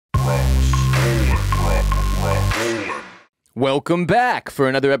Welcome back for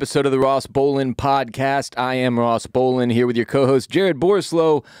another episode of the Ross Bolen podcast. I am Ross Bolen here with your co-host Jared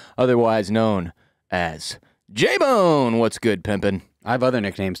Borislow, otherwise known as J-Bone. What's good, pimpin'? I have other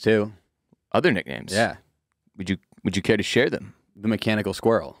nicknames too. Other nicknames? Yeah. Would you care to share them? The Mechanical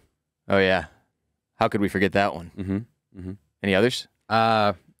Squirrel. Oh yeah. How could we forget that one? Mm-hmm. Any others?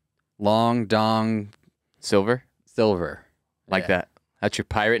 Long Dong Silver? Like that. That's your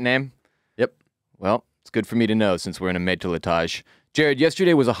pirate name? Yep. Well, it's good for me to know since we're in a maitre-letage. Jared,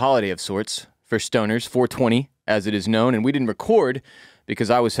 yesterday was a holiday of sorts for stoners, 420 as it is known, and we didn't record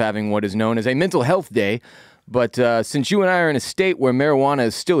because I was having what is known as a mental health day. But since you and I are in a state where marijuana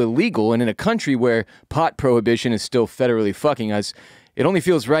is still illegal and in a country where pot prohibition is still federally fucking us, it only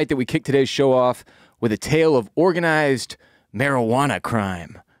feels right that we kick today's show off with a tale of organized marijuana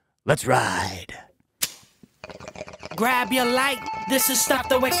crime. Let's ride. Grab your light, this is Stop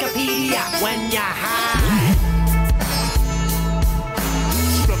the Wikipedia when you're high.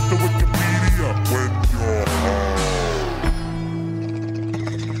 Stop the Wikipedia when you're high.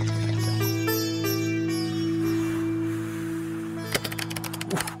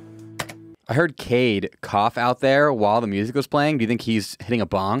 I heard Cade cough out there while the music was playing. Do you think he's hitting a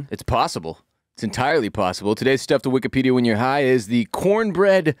bong? It's possible. It's entirely possible. Today's Stuff to Wikipedia When You're High is the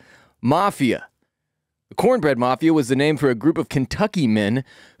Cornbread Mafia. The Cornbread Mafia was the name for a group of Kentucky men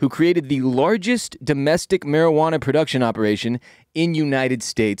who created the largest domestic marijuana production operation in United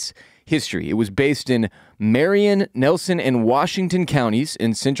States history. It was based in Marion, Nelson, and Washington counties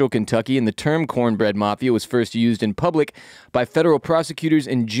in central Kentucky, and the term Cornbread Mafia was first used in public by federal prosecutors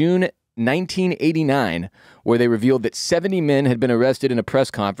in June 1989, where they revealed that 70 men had been arrested in a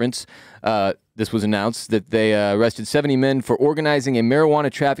press conference. This was announced that they arrested 70 men for organizing a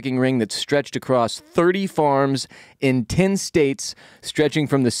marijuana trafficking ring that stretched across 30 farms in 10 states, stretching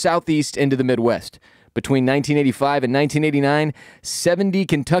from the southeast into the Midwest. Between 1985 and 1989, 70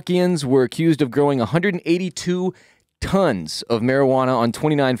 Kentuckians were accused of growing 182 tons of marijuana on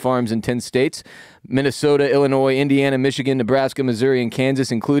 29 farms in 10 states, Minnesota, Illinois, Indiana, Michigan, Nebraska, Missouri, and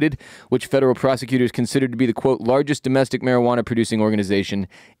Kansas included, which federal prosecutors considered to be the, quote, largest domestic marijuana producing organization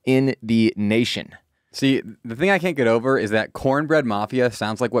in the nation. See, the thing I can't get over is that Cornbread Mafia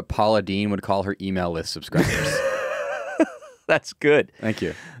sounds like what Paula Deen would call her email list subscribers. That's good. Thank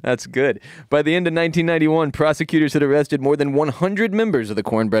you. That's good. By the end of 1991, prosecutors had arrested more than 100 members of the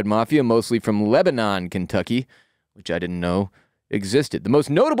Cornbread Mafia, mostly from Lebanon, Kentucky, which I didn't know existed. The most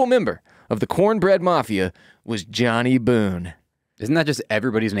notable member of the Cornbread Mafia was Johnny Boone. Isn't that just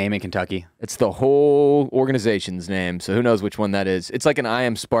everybody's name in Kentucky? It's the whole organization's name, so who knows which one that is. It's like an I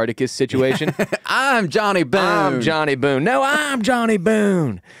Am Spartacus situation. I'm Johnny Boone. I'm Johnny Boone. No, I'm Johnny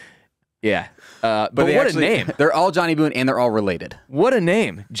Boone. Yeah. But what a name. They're all Johnny Boone, and they're all related. What a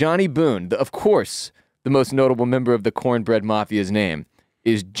name. Johnny Boone. Of course, the most notable member of the Cornbread Mafia's name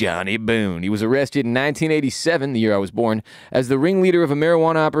is Johnny Boone. He was arrested in 1987, the year I was born, as the ringleader of a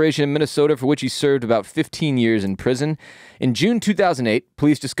marijuana operation in Minnesota for which he served about 15 years in prison. In June 2008,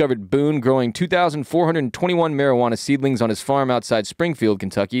 police discovered Boone growing 2,421 marijuana seedlings on his farm outside Springfield,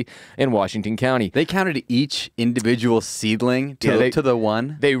 Kentucky, in Washington County. They counted each individual seedling to the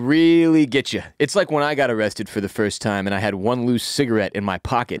one? They really get you. It's like when I got arrested for the first time and I had one loose cigarette in my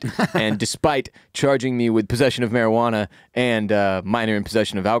pocket, and despite charging me with possession of marijuana and minor in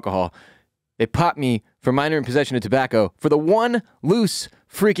possession of alcohol, they popped me for minor in possession of tobacco for the one loose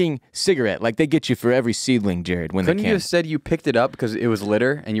freaking cigarette. Like, they get you for every seedling, Jared, when Couldn't they can. you have said you picked it up because it was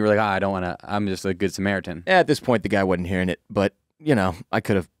litter, and you were like, I don't want to, I'm just a good Samaritan? At this point, the guy wasn't hearing it, but, you know, I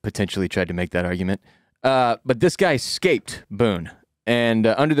could have potentially tried to make that argument. But this guy escaped Boone. And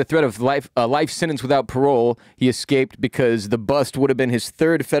under the threat of life sentence without parole, he escaped because the bust would have been his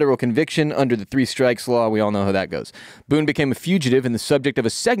third federal conviction under the three strikes law. We all know how that goes. Boone became a fugitive and the subject of a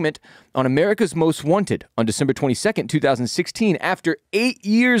segment on America's Most Wanted on December 22nd, 2016. After 8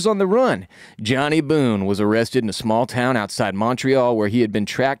 years on the run, Johnny Boone was arrested in a small town outside Montreal where he had been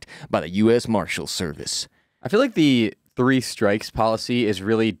tracked by the U.S. Marshal Service. I feel like the three strikes policy is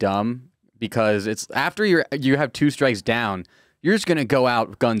really dumb because it's after you have two strikes down, you're just going to go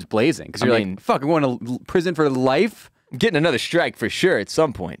out guns blazing because you're like, fuck, I'm going to prison for life. Getting another strike for sure at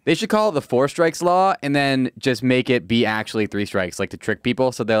some point. They should call it the 4 strikes law and then just make it be actually 3 strikes, like to trick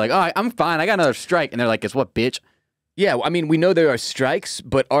people. So they're like, oh, I'm fine. I got another strike. And they're like, guess what, bitch? Yeah, I mean, we know there are strikes,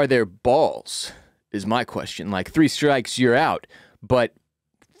 but are there balls is my question. Like, 3 strikes, you're out. But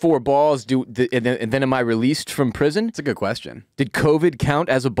 4 balls, and then am I released from prison? That's a good question. Did COVID count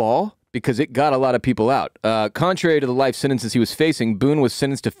as a ball? Because it got a lot of people out. Contrary to the life sentences he was facing, Boone was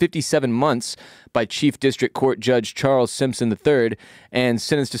sentenced to 57 months by Chief District Court Judge Charles Simpson III and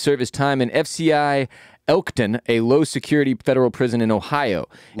sentenced to serve his time in FCI Elkton, a low-security federal prison in Ohio.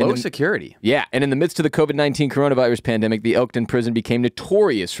 Low security? Yeah, and in the midst of the COVID-19 coronavirus pandemic, the Elkton prison became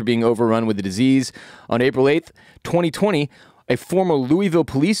notorious for being overrun with the disease. On April 8th, 2020, a former Louisville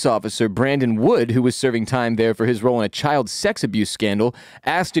police officer, Brandon Wood, who was serving time there for his role in a child sex abuse scandal,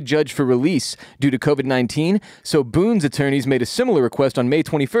 asked a judge for release due to COVID-19, so Boone's attorneys made a similar request on May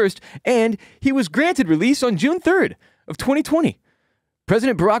 21st, and he was granted release on June 3rd of 2020.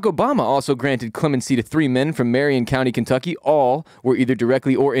 President Barack Obama also granted clemency to 3 men from Marion County, Kentucky. All were either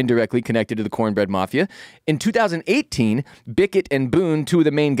directly or indirectly connected to the Cornbread Mafia. In 2018, Bickett and Boone, 2 of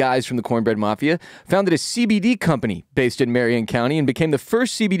the main guys from the Cornbread Mafia, founded a CBD company based in Marion County and became the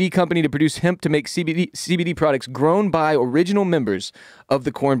first CBD company to produce hemp to make CBD products grown by original members of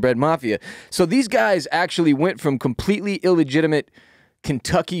the Cornbread Mafia. So these guys actually went from completely illegitimate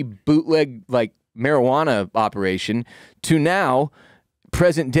Kentucky bootleg like marijuana operation to now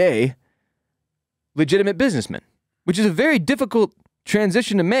present day legitimate businessmen, which is a very difficult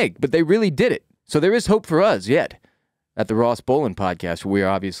transition to make, but they really did it. So there is hope for us yet at the Ross Bolen podcast, where we are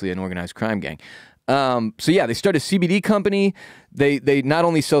obviously an organized crime gang. So yeah, they start a CBD company. They not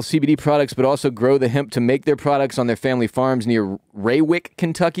only sell CBD products, but also grow the hemp to make their products on their family farms near Raywick,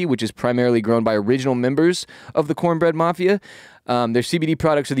 Kentucky, which is primarily grown by original members of the Cornbread Mafia. Their CBD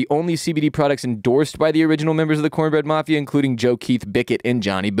products are the only CBD products endorsed by the original members of the Cornbread Mafia, including Joe Keith Bickett and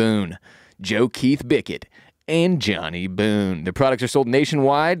Johnny Boone. Joe Keith Bickett and Johnny Boone. Their products are sold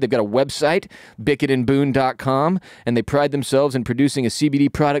nationwide. They've got a website, bickettandboone.com, and they pride themselves in producing a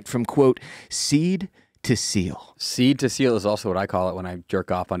CBD product from, quote, seed to seal. Seed to seal is also what I call it when I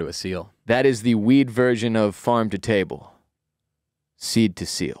jerk off onto a seal. That is the weed version of farm to table. Seed to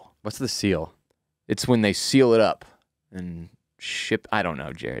seal. What's the seal? It's when they seal it up and ship. I don't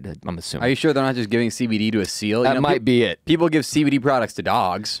know, Jared. I'm assuming. Are you sure they're not just giving CBD to a seal? That might be it. People give CBD products to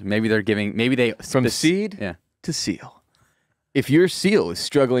dogs. Maybe they're giving. Maybe they from seed yeah. to seal. If your seal is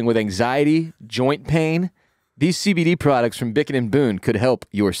struggling with anxiety, joint pain, these CBD products from Bickett and Boone could help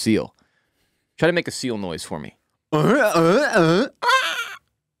your seal. Try to make a seal noise for me. That's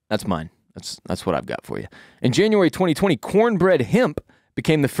mine. That's what I've got for you. In January 2020, Cornbread Hemp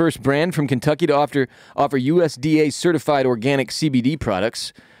became the first brand from Kentucky to offer USDA-certified organic CBD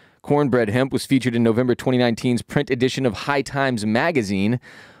products. Cornbread Hemp was featured in November 2019's print edition of High Times magazine,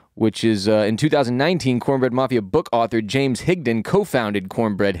 which is, in 2019, Cornbread Mafia book author James Higdon co-founded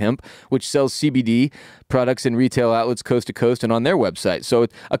Cornbread Hemp, which sells CBD products in retail outlets coast to coast and on their website. So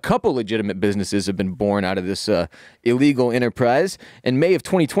a couple legitimate businesses have been born out of this illegal enterprise. In May of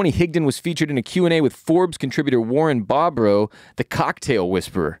 2020, Higdon was featured in a Q&A with Forbes contributor Warren Bobrow, the cocktail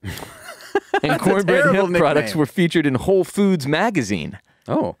whisperer. And Cornbread Hemp products were featured in Whole Foods magazine.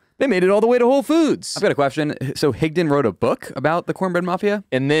 Oh. They made it all the way to Whole Foods. I've got a question. So Higdon wrote a book about the Cornbread Mafia?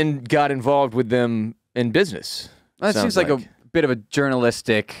 And then got involved with them in business. That seems like a bit of a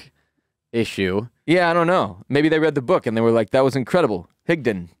journalistic issue. Yeah, I don't know. Maybe they read the book and they were like, that was incredible.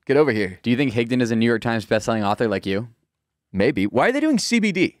 Higdon, get over here. Do you think Higdon is a New York Times bestselling author like you? Maybe. Why are they doing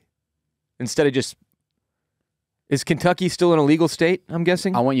CBD instead of just... Is Kentucky still an illegal state, I'm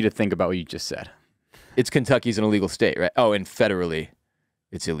guessing? I want you to think about what you just said. It's Kentucky's an illegal state, right? Oh, and federally...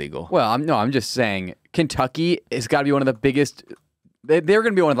 it's illegal. Well, I'm just saying Kentucky has got to be one of the biggest. They're going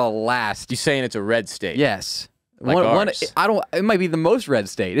to be one of the last. You're saying it's a red state? Yes. Like ours. It might be the most red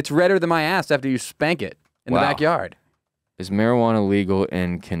state. It's redder than my ass after you spank it in the backyard. Is marijuana legal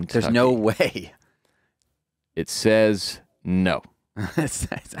in Kentucky? There's no way. It says no. It's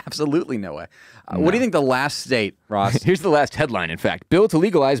absolutely no way. No. What do you think the last state, Ross? Here's the last headline, in fact. Bill to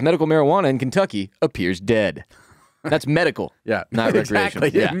legalize medical marijuana in Kentucky appears dead. That's medical, yeah, not recreational.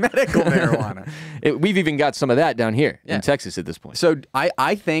 Exactly, yeah. Medical marijuana. We've even got some of that down here in Texas at this point. So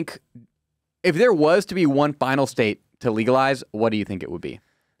I think if there was to be one final state to legalize, what do you think it would be?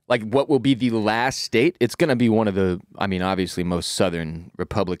 Like, what will be the last state? It's going to be one of the, I mean, obviously most southern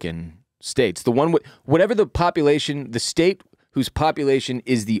Republican states. The one with, whatever the population, the state whose population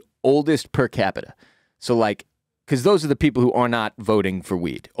is the oldest per capita. So, like, because those are the people who are not voting for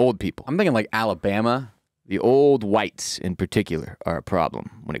weed, old people. I'm thinking like Alabama. The old whites, in particular, are a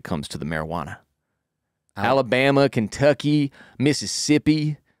problem when it comes to the marijuana. Alabama, Kentucky,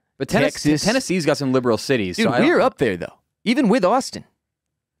 Mississippi, but Texas. Tennessee's got some liberal cities. Dude, we're up there, though. Even with Austin,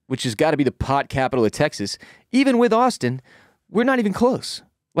 which has got to be the pot capital of Texas, even with Austin, we're not even close.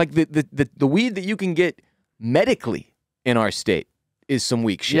 Like, the weed that you can get medically in our state is some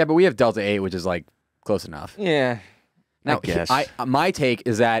weak shit. Yeah, but we have Delta 8, which is, like, close enough. Yeah. Now, my take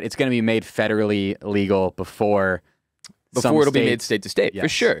is that it's going to be made federally legal before it'll be made state to state, for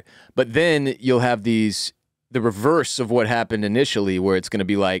sure. But then you'll have the reverse of what happened initially, where it's going to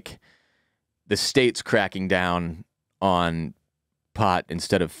be like the states cracking down on pot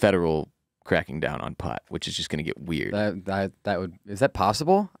instead of federal cracking down on pot, which is just going to get weird. Is that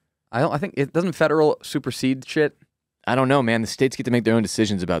possible? I think it doesn't federal supersede shit. I don't know, man. The states get to make their own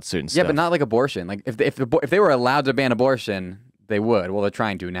decisions about certain stuff. Yeah, but not like abortion. Like if they were allowed to ban abortion, they would. Well, they're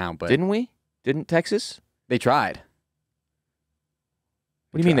trying to now, but didn't we? Didn't Texas? They tried.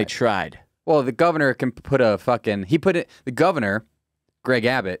 What do you mean they tried? Well, the governor can put a fucking. The governor, Greg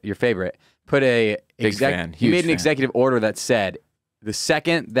Abbott, your favorite, put a he made an executive order that said the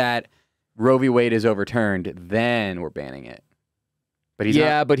second that Roe v. Wade is overturned, then we're banning it. But he's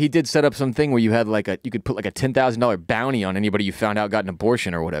not. But he did set up something where you had you could put like a $10,000 bounty on anybody you found out got an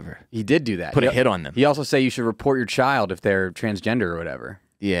abortion or whatever. He did do that. Put a hit on them. He also said you should report your child if they're transgender or whatever.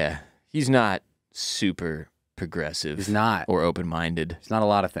 Yeah, he's not super progressive. He's not. Or open-minded. He's not a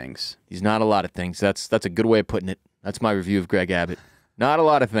lot of things. He's not a lot of things. That's a good way of putting it. That's my review of Greg Abbott. Not a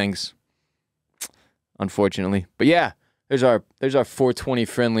lot of things, unfortunately. But yeah, there's our 420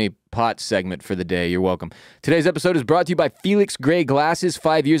 friendly pot segment for the day. You're welcome. Today's episode is brought to you by Felix Gray Glasses.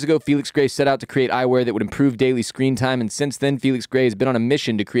 5 years ago, Felix Gray set out to create eyewear that would improve daily screen time, and since then, Felix Gray has been on a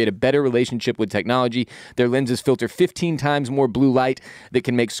mission to create a better relationship with technology. Their lenses filter 15 times more blue light that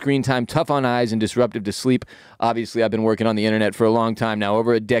can make screen time tough on eyes and disruptive to sleep. Obviously, I've been working on the internet for a long time now,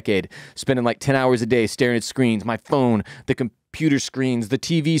 over a decade, spending like 10 hours a day staring at screens, my phone, the computer screens, the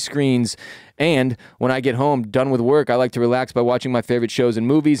TV screens, and when I get home, done with work, I like to relax by watching my favorite shows and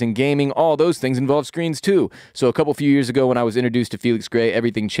movies, and gaming. All those things involve screens too. So a few years ago when I was introduced to Felix Gray,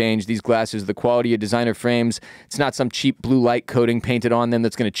 everything changed. These glasses are the quality of designer frames. It's not some cheap blue light coating painted on them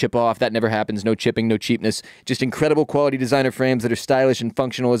that's going to chip off. That never happens. No chipping, no cheapness. Just incredible quality designer frames that are stylish and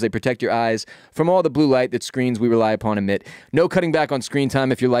functional as they protect your eyes from all the blue light that screens we rely upon emit. No cutting back on screen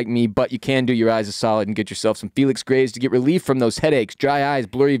time if you're like me, but you can do your eyes a solid and get yourself some Felix Grays to get relief from those headaches, dry eyes,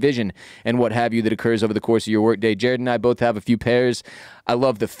 blurry vision, and what have you that occurs over the course of your workday. Jared and I both have a few pairs. I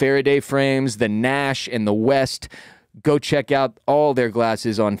love the Faraday frames, the Nash, and the West. Go check out all their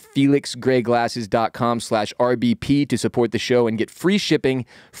glasses on felixgrayglasses.com/RBP to support the show and get free shipping,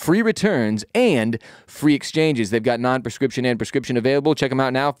 free returns, and free exchanges. They've got non-prescription and prescription available. Check them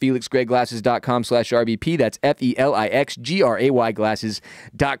out now, felixgrayglasses.com/RBP. That's FELIXGRAY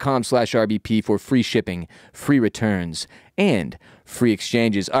glasses.com/RBP for free shipping, free returns, and free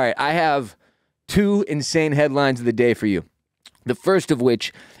exchanges. All right, I have 2 insane headlines of the day for you. The first of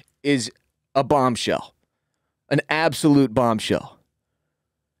which is a bombshell. An absolute bombshell.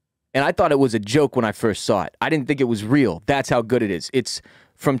 And I thought it was a joke when I first saw it. I didn't think it was real. That's how good it is. It's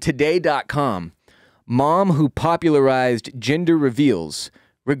from today.com. Mom who popularized gender reveals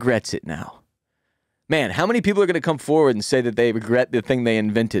regrets it now. Man, how many people are going to come forward and say that they regret the thing they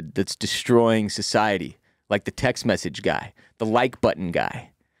invented that's destroying society? Like the text message guy, the like button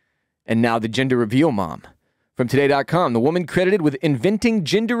guy, and now the gender reveal mom. From today.com, the woman credited with inventing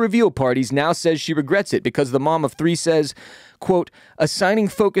gender reveal parties now says she regrets it because the mom of 3 says, quote, assigning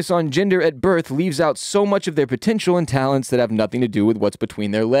focus on gender at birth leaves out so much of their potential and talents that have nothing to do with what's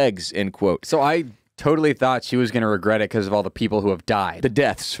between their legs, end quote. So I totally thought she was going to regret it because of all the people who have died. The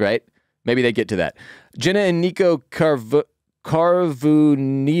deaths, right? Maybe they get to that. Jenna and Nico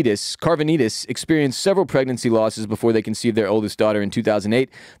Carvanidis experienced several pregnancy losses before they conceived their oldest daughter in 2008.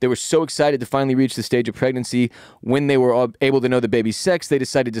 They were so excited to finally reach the stage of pregnancy. When they were able to know the baby's sex, they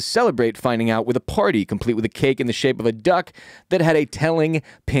decided to celebrate finding out with a party, complete with a cake in the shape of a duck that had a telling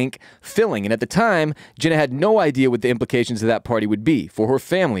pink filling. And at the time, Jenna had no idea what the implications of that party would be for her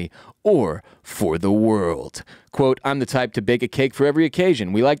family or for the world. Quote, I'm the type to bake a cake for every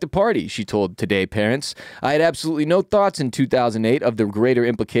occasion. We like to party, she told Today parents. I had absolutely no thoughts in 2008 of the greater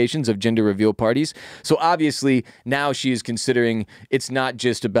implications of gender reveal parties. So obviously now she is considering it's not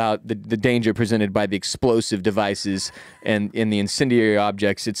just about the danger presented by the explosive devices and the incendiary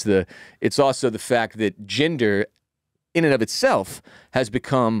objects. It's also the fact that gender in and of itself has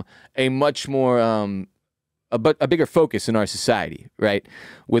become a much more a bigger focus in our society, right?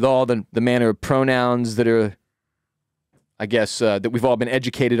 With all the manner of pronouns that are, I guess, that we've all been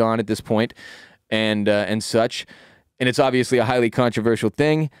educated on at this point, and such. And it's obviously a highly controversial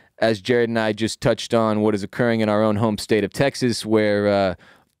thing, as Jared and I just touched on what is occurring in our own home state of Texas, where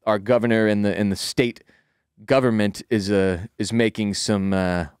our governor and the state government is making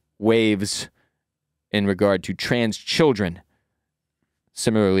some waves in regard to trans children.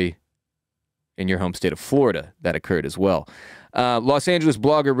 Similarly, in your home state of Florida, that occurred as well. Los Angeles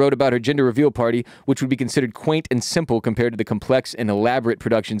blogger wrote about her gender reveal party, which would be considered quaint and simple compared to the complex and elaborate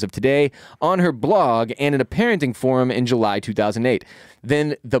productions of today, on her blog and in a parenting forum in July 2008.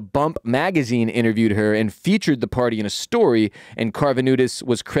 Then The Bump magazine interviewed her and featured the party in a story, and Carvanudis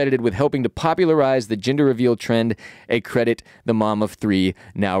was credited with helping to popularize the gender reveal trend, a credit the mom of three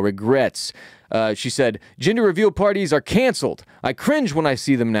now regrets. She said, "Gender reveal parties are canceled. I cringe when I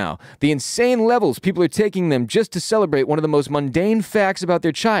see them now. The insane levels people are taking them just to celebrate one of the most mundane facts about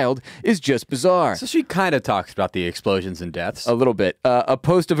their child is just bizarre." So she kind of talks about the explosions and deaths. A little bit. A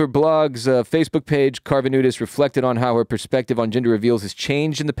post of her blog's Facebook page, Carvanudis reflected on how her perspective on gender reveals has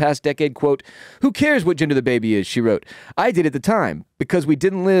changed in the past decade. Quote, "Who cares what gender the baby is," she wrote. "I did at the time, because we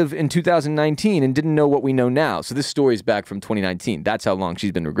didn't live in 2019 and didn't know what we know now." So this story's back from 2019. That's how long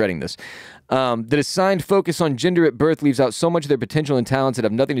she's been regretting this. The assigned focus on gender at birth leaves out so much of their potential and talents that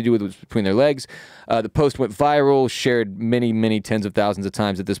have nothing to do with what's between their legs. The post went viral, shared many, many tens of thousands of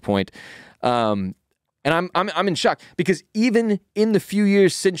times at this point. And I'm in shock, because even in the few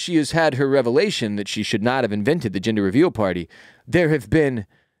years since she has had her revelation that she should not have invented the gender reveal party, there have been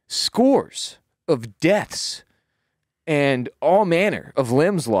scores of deaths and all manner of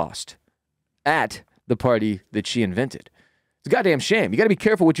limbs lost at the party that she invented. It's a goddamn shame. You got to be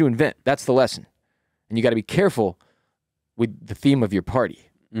careful what you invent. That's the lesson. And you got to be careful with the theme of your party,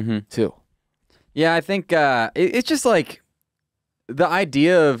 too. Yeah, I think it's just like the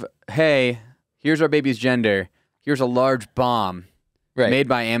idea of, hey, here's our baby's gender. Here's a large bomb made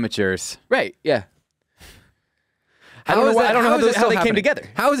by amateurs. Right, yeah. I don't know how they came together.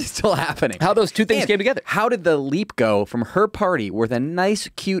 How is it still happening? How those two things came together. How did the leap go from her party with a nice,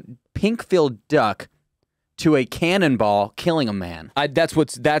 cute, pink-filled duck to a cannonball killing a man? That's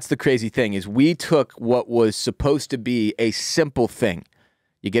the crazy thing, is we took what was supposed to be a simple thing.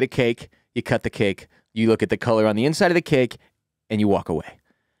 You get a cake, you cut the cake, you look at the color on the inside of the cake, and you walk away.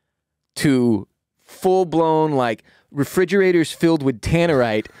 To full-blown, like, refrigerators filled with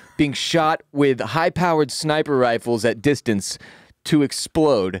tannerite being shot with high-powered sniper rifles at distance to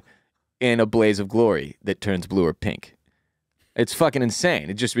explode in a blaze of glory that turns blue or pink. It's fucking insane.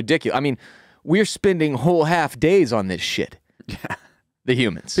 It's just ridiculous. I mean, we're spending whole half days on this shit. Yeah. The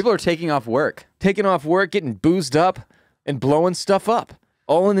humans. People are taking off work. Taking off work, getting boozed up, and blowing stuff up.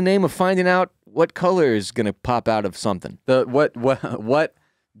 All in the name of finding out what color is going to pop out of something. What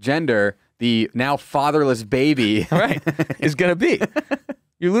gender the now fatherless baby is going to be.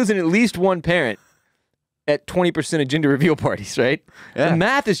 You're losing at least one parent at 20% of gender reveal parties, right? Yeah. The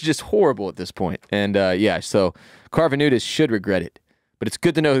math is just horrible at this point. And yeah, so Carvanudis should regret it. But it's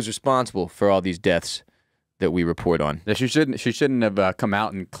good to know who's responsible for all these deaths that we report on. Yeah, she shouldn't have come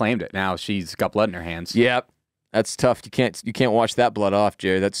out and claimed it. Now she's got blood in her hands. Yep. That's tough. You can't wash that blood off,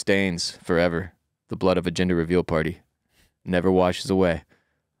 Jerry. That stains forever. The blood of a gender reveal party never washes away.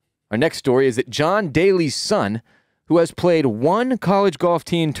 Our next story is that John Daly's son, who has played one college golf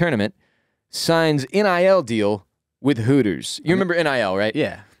team tournament, signs NIL deal with Hooters. You remember NIL, right?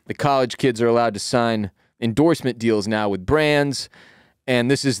 Yeah. The college kids are allowed to sign endorsement deals now with brands,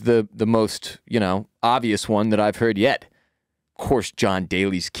 and this is the most, obvious one that I've heard yet. Of course, John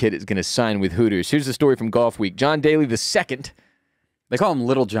Daly's kid is going to sign with Hooters. Here's the story from Golf Week. John Daly II. They call him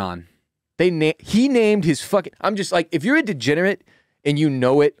Little John. He named his fucking... I'm just like, if you're a degenerate and you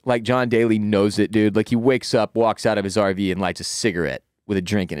know it, like John Daly knows it, dude. Like, he wakes up, walks out of his RV, and lights a cigarette with a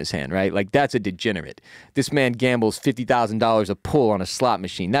drink in his hand, right? Like, that's a degenerate. This man gambles $50,000 a pull on a slot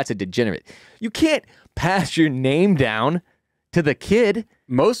machine. That's a degenerate. You can't pass your name down to the kid.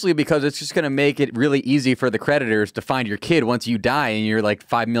 Mostly because it's just going to make it really easy for the creditors to find your kid once you die and you're like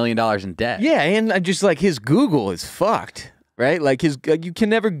 $5 million in debt. Yeah, and just like his Google is fucked. Right? Like you can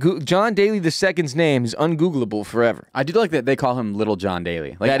never John Daly II's name is ungoogleable forever. I do like that they call him Little John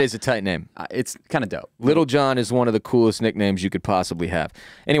Daly. Like, that is a tight name. It's kind of dope. Little John is one of the coolest nicknames you could possibly have.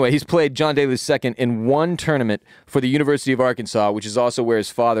 Anyway, he's played John Daly II in one tournament for the University of Arkansas, which is also where his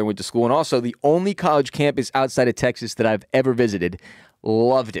father went to school, and also the only college campus outside of Texas that I've ever visited.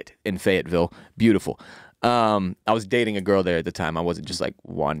 Loved it in Fayetteville. Beautiful. I was dating a girl there at the time. I wasn't just like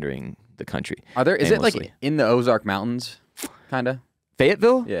wandering the country. Is it like in the Ozark Mountains? Kind of.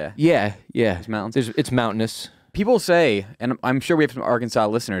 Fayetteville? Yeah. Yeah. There's mountains. It's mountainous. People say, and I'm sure we have some Arkansas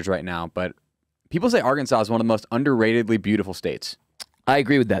listeners right now, but people say Arkansas is one of the most underratedly beautiful states. I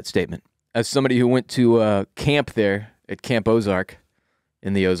agree with that statement. As somebody who went to camp there at Camp Ozark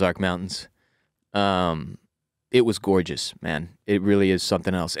in the Ozark Mountains, it was gorgeous, man. It really is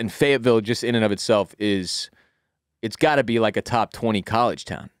something else. And Fayetteville, just in and of itself, it's got to be like a top 20 college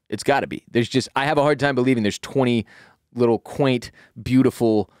town. It's got to be. I have a hard time believing there's 20 little quaint,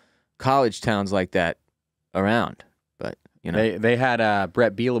 beautiful college towns like that around. But You know, They had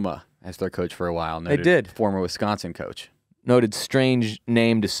Brett Bielema as their coach for a while. They did. Former Wisconsin coach. Noted strange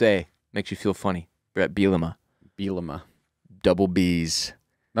name to say. Makes you feel funny. Brett Bielema. Bielema. Double B's.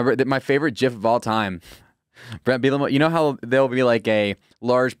 Remember my favorite GIF of all time. Brett Bielema. You know how there'll be like a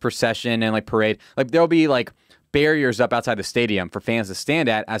large procession and like parade. Like there'll be like barriers up outside the stadium for fans to stand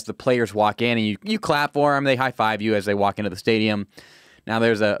at as the players walk in, and you clap for them. They high five you as they walk into the stadium. Now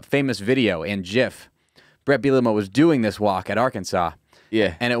there's a famous video and GIF. Brett Bielema was doing this walk at Arkansas.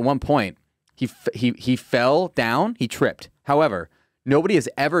 Yeah. And at one point, he fell down. He tripped. However, nobody has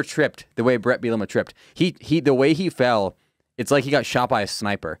ever tripped the way Brett Bielema tripped. The way he fell, it's like he got shot by a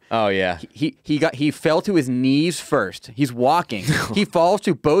sniper. Oh yeah. He fell to his knees first. He's walking. He falls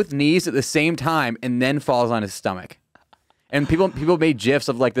to both knees at the same time and then falls on his stomach. And people made GIFs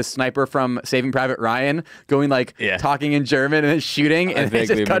of like the sniper from Saving Private Ryan going like talking in German and then shooting, and it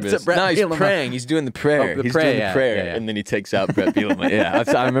just cuts to Brett Bielema. He's praying. He's doing the prayer. Oh, He's doing the prayer, yeah. and then he takes out Brett Bielema. Yeah,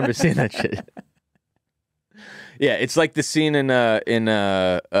 I remember seeing that shit. Yeah, it's like the scene in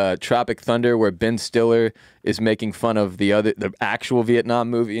Tropic Thunder where Ben Stiller is making fun of the actual Vietnam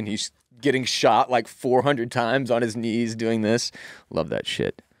movie, and he's getting shot like 400 times on his knees doing this. Love that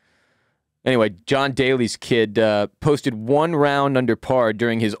shit. Anyway, John Daly's kid posted 1 round under par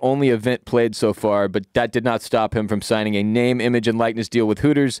during his only event played so far, but that did not stop him from signing a name, image, and likeness deal with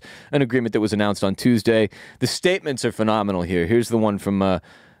Hooters, an agreement that was announced on Tuesday. The statements are phenomenal here. Here's the one from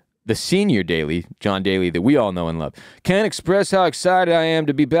the senior Daly, John Daly, that we all know and love. Can't express how excited I am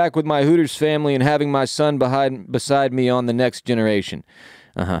to be back with my Hooters family and having my son beside me on the next generation.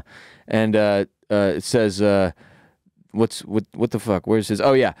 And it says, what the fuck? Where's his?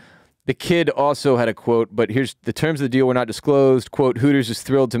 Oh, yeah. The kid also had a quote, but here's the terms of the deal were not disclosed. Quote, Hooters is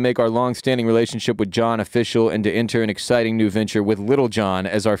thrilled to make our long-standing relationship with John official and to enter an exciting new venture with Little John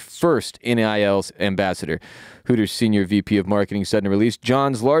as our first NIL ambassador. Hooters senior VP of marketing said in a release,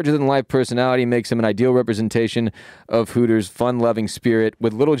 John's larger-than-life personality makes him an ideal representation of Hooters' fun-loving spirit.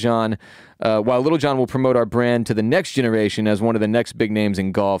 With Little John, while Little John will promote our brand to the next generation as one of the next big names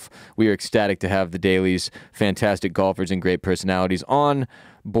in golf, we are ecstatic to have the Dalys, fantastic golfers and great personalities, on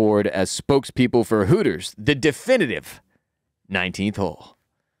board as spokespeople for Hooters, the definitive 19th hole.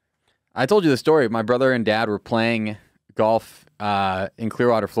 I told you the story. My brother and dad were playing golf in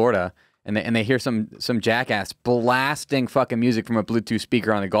Clearwater, Florida, and they hear some jackass blasting fucking music from a Bluetooth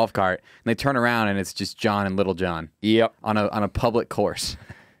speaker on the golf cart, and they turn around and it's just John and Little John. Yep. On a public course.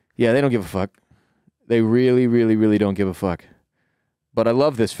 Yeah, they don't give a fuck. They really, really, really don't give a fuck. But I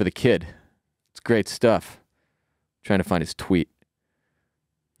love this for the kid. It's great stuff. I'm trying to find his tweet.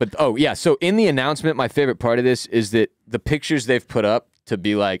 But, oh, yeah, so in the announcement, my favorite part of this is that the pictures they've put up to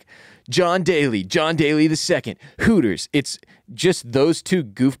be like, John Daly II, Hooters. It's just those two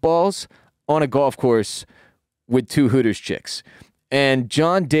goofballs on a golf course with 2 Hooters chicks. And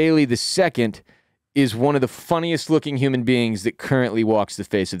John Daly II is one of the funniest looking human beings that currently walks the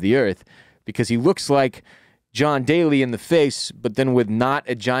face of the earth because he looks like John Daly in the face, but then with not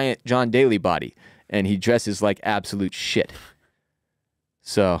a giant John Daly body. And he dresses like absolute shit.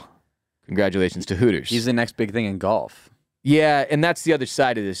 So, congratulations to Hooters. He's the next big thing in golf. Yeah, and that's the other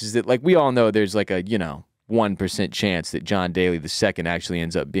side of this, is that, like, we all know there's like a, 1% chance that John Daly II actually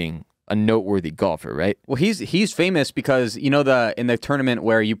ends up being a noteworthy golfer, right? Well, he's famous because, in the tournament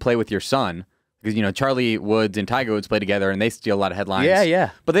where you play with your son, because, Charlie Woods and Tiger Woods play together and they steal a lot of headlines. Yeah.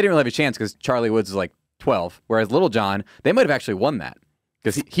 But they didn't really have a chance because Charlie Woods is like 12, whereas Little John, they might have actually won that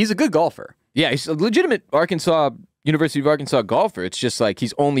because he's a good golfer. Yeah, he's a legitimate University of Arkansas golfer. It's just like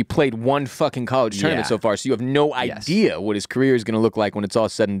he's only played one fucking college tournament so far, so you have no idea what his career is going to look like when it's all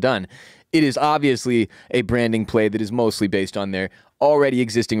said and done. It is obviously a branding play that is mostly based on their already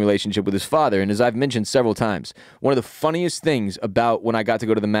existing relationship with his father. And as I've mentioned several times, one of the funniest things about when I got to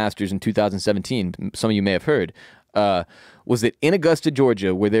go to the Masters in 2017, some of you may have heard, was that in Augusta,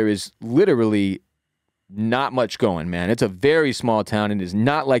 Georgia, where there is literally not much going, man. It's a very small town. It is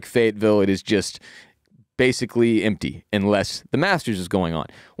not like Fayetteville. It is just basically empty unless the Masters is going on.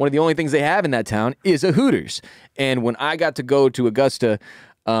 One of the only things they have in that town is a Hooters. And when I got to go to Augusta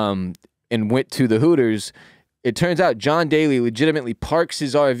and went to the Hooters, it turns out John Daly legitimately parks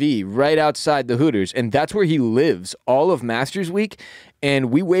his RV right outside the Hooters, and that's where he lives all of Masters Week.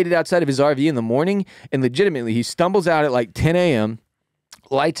 And we waited outside of his RV in the morning, and legitimately he stumbles out at like 10 a.m.,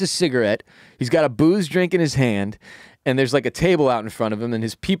 lights a cigarette, he's got a booze drink in his hand, and there's like a table out in front of him, and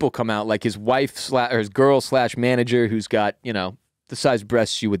his people come out, like his wife or his girl / manager, who's got, the size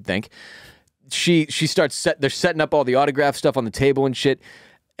breasts you would think. She starts they're setting up all the autograph stuff on the table and shit,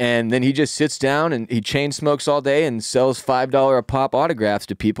 and then he just sits down and he chain smokes all day and sells $5 a pop autographs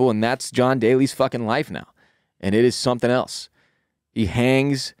to people, and that's John Daly's fucking life now. and it is something else. He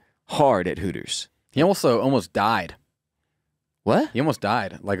hangs hard at Hooters. He also almost died. What? He almost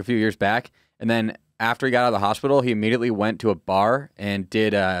died like a few years back. And then after he got out of the hospital, he immediately went to a bar and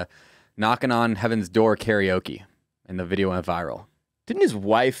did Knocking on Heaven's Door karaoke. And the video went viral. Didn't his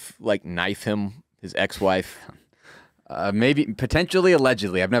wife, like, knife him, his ex-wife? Maybe, potentially,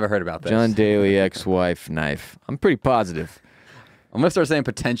 allegedly. I've never heard about this. John Daly, ex-wife, knife. I'm pretty positive. I'm going to start saying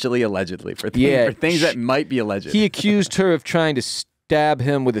potentially, allegedly for things that might be alleged. He accused her of trying to stab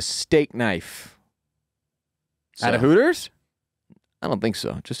him with a steak knife. At a Hooters? I don't think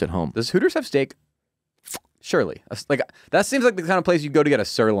so. Just at home. Does Hooters have steak? Surely. Like, that seems like the kind of place you go to get a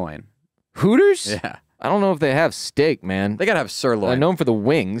sirloin. Hooters? Yeah. I don't know if they have steak, man. They got to have sirloin. They're known for the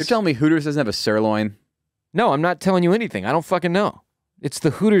wings. You're telling me Hooters doesn't have a sirloin? No, I'm not telling you anything. I don't fucking know. It's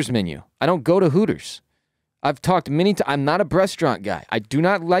the Hooters menu. I don't go to Hooters. I've talked many times. I'm not a restaurant guy. I do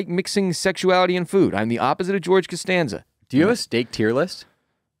not like mixing sexuality and food. I'm the opposite of George Costanza. Do you have a steak tier list?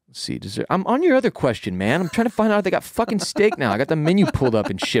 Let's see. I'm on your other question, man. I'm trying to find out if they got fucking steak now. I got the menu pulled up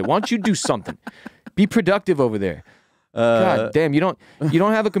and shit. Why don't you do something? Be productive over there. God damn, you don't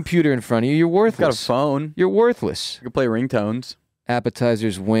have a computer in front of you. You're worthless. Got a phone. You're worthless. You can play ringtones.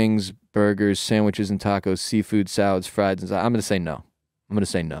 Appetizers, wings, burgers, sandwiches and tacos, seafood, salads, fries. And I'm going to say no. I'm going to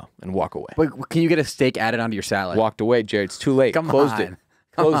say no and walk away. Wait, can you get a steak added onto your salad? Walked away, Jared. It's too late. Closed it.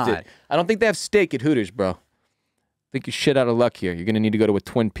 Closed it. I don't think they have steak at Hooters, bro. I think you're shit out of luck here. You're going to need to go to a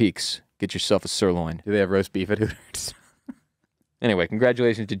Twin Peaks. Get yourself a sirloin. Do they have roast beef at Hooters? Anyway,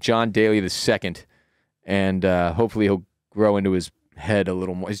 congratulations to John Daly II. And hopefully he'll grow into his head a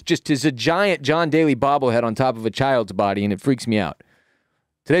little more. It's a giant John Daly bobblehead on top of a child's body, and it freaks me out.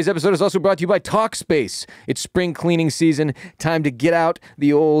 Today's episode is also brought to you by Talkspace. It's spring cleaning season. Time to get out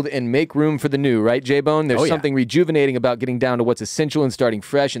the old and make room for the new, right, J-Bone? There's something rejuvenating about getting down to what's essential and starting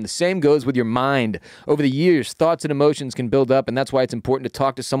fresh, and the same goes with your mind. Over the years, thoughts and emotions can build up, and that's why it's important to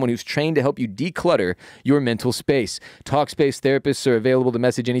talk to someone who's trained to help you declutter your mental space. Talkspace therapists are available to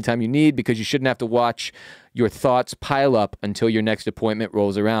message anytime you need because you shouldn't have to watch your thoughts pile up until your next appointment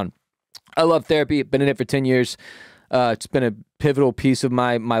rolls around. I love therapy. Been in it for 10 years. It's been a pivotal piece of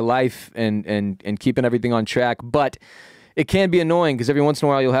my life and keeping everything on track. But it can be annoying because every once in a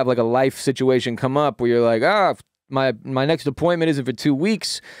while you'll have like a life situation come up where you're like, my next appointment isn't for 2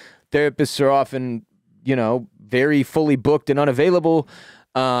 weeks. Therapists are often, very fully booked and unavailable.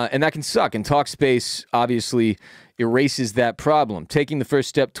 And that can suck. And Talkspace obviously erases that problem. Taking the first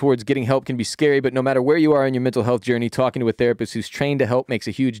step towards getting help can be scary, but no matter where you are in your mental health journey, talking to a therapist who's trained to help makes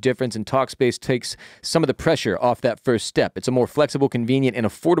a huge difference, and Talkspace takes some of the pressure off that first step. It's a more flexible, convenient, and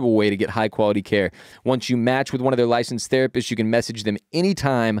affordable way to get high-quality care. Once you match with one of their licensed therapists, you can message them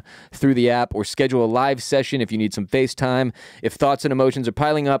anytime through the app or schedule a live session if you need some FaceTime. If thoughts and emotions are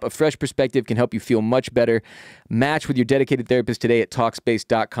piling up, a fresh perspective can help you feel much better. Match with your dedicated therapist today at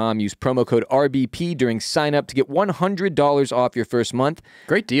Talkspace.com. Use promo code RBP during sign-up to get $100 off your first month.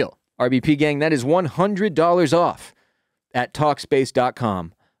 Great deal. RBP gang, that is $100 off at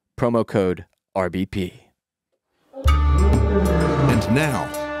Talkspace.com. Promo code RBP. And now,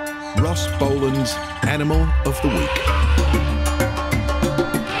 Ross Boland's Animal of the Week.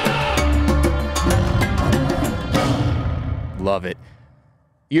 Love it.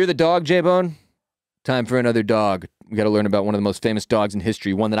 You're the dog, J-Bone? Time for another dog. We got to learn about one of the most famous dogs in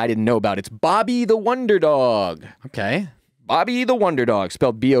history, one that I didn't know about. It's Bobbie the Wonder Dog. Okay. Bobbie the Wonder Dog,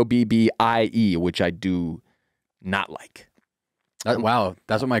 spelled B-O-B-B-I-E, which I do not like. Wow,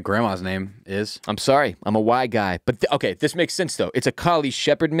 that's what my grandma's name is. I'm sorry, I'm a Y guy. But okay, this makes sense, though. It's a Collie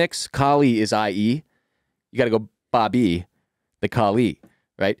Shepherd mix. Collie is I-E. You got to go Bobbie, the Collie,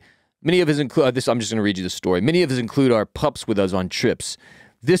 right? Many of us include, I'm just going to read you the story. Many of us include our pups with us on trips.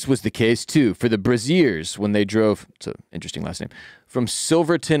 This was the case, too, for the Braziers when they drove, it's an interesting last name, from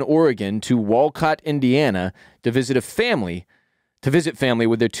Silverton, Oregon to Walcott, Indiana to visit family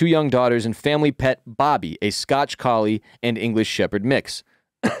with their 2 young daughters and family pet Bobbie, a Scotch Collie and English Shepherd mix.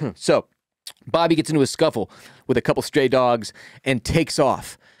 So, Bobbie gets into a scuffle with a couple stray dogs and takes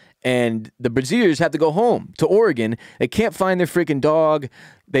off. And the Braziers have to go home to Oregon. They can't find their freaking dog.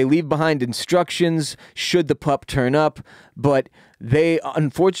 They leave behind instructions should the pup turn up. But they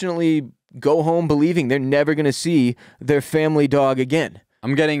unfortunately go home believing they're never going to see their family dog again.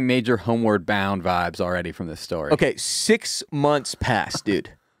 I'm getting major Homeward Bound vibes already from this story. Okay, 6 months passed,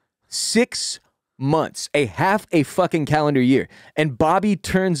 dude. 6 months. Half a fucking calendar year. And Bobbie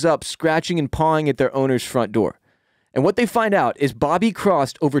turns up scratching and pawing at their owner's front door. And what they find out is Bobbie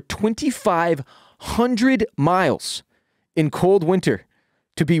crossed over 2,500 miles in cold winter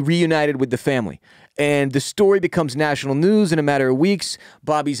to be reunited with the family. And the story becomes national news in a matter of weeks.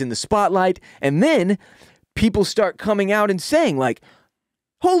 Bobbie's in the spotlight. And then people start coming out and saying, like,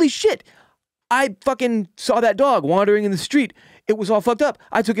 holy shit, I fucking saw that dog wandering in the street. It was all fucked up.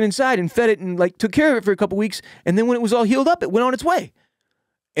 I took it inside and fed it and like took care of it for a couple weeks. And then when it was all healed up, it went on its way.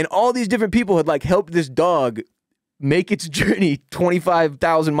 And all these different people had like helped this dog make its journey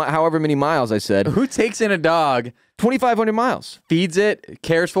 25,000, however many miles I said. Who takes in a dog, 2,500 miles, feeds it,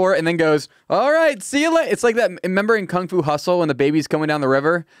 cares for it, and then goes, all right, see you later. It's like that, remember in Kung Fu Hustle when the baby's coming down the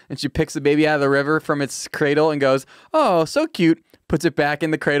river and she picks the baby out of the river from its cradle and goes, oh, so cute. Puts it back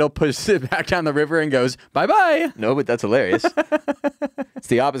in the cradle, pushes it back down the river and goes, bye-bye. No, but that's hilarious. It's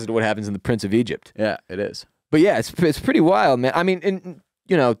the opposite of what happens in The Prince of Egypt. Yeah, it is. But yeah, it's pretty wild, man. I mean, and,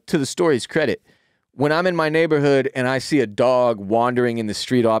 you know, to the story's credit, when I'm in my neighborhood and I see a dog wandering in the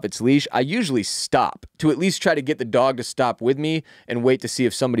street off its leash, I usually stop to at least try to get the dog to stop with me and wait to see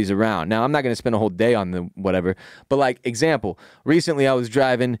if somebody's around. Now, I'm not going to spend a whole day on the whatever, but like, example, recently I was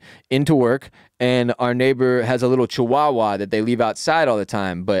driving into work and our neighbor has a little chihuahua that they leave outside all the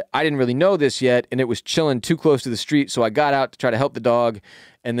time, but I didn't really know this yet, and it was chilling too close to the street, so I got out to try to help the dog.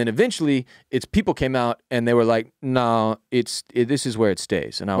 And then eventually, its people came out and they were like, "No, this is where it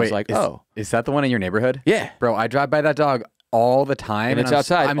stays." And I was like, "Oh, is that the one in your neighborhood?" Yeah, bro. I drive by that dog all the time, and it's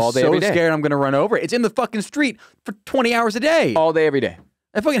outside all day, I'm every so day. scared I'm gonna run over it. It's in the fucking street for 20 hours a day, all day, every day.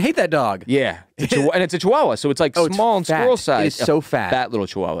 I fucking hate that dog. Yeah, and it's a chihuahua, so it's like small and squirrel size. It's so fat. Fat little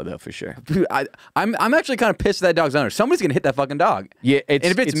chihuahua, though, for sure. Dude, I'm actually kind of pissed at that dog's owner. Somebody's gonna hit that fucking dog. Yeah, and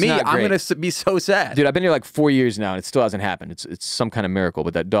if it's me, not I'm great. gonna be so sad. Dude, I've been here like 4 years now, and it still hasn't happened. It's some kind of miracle,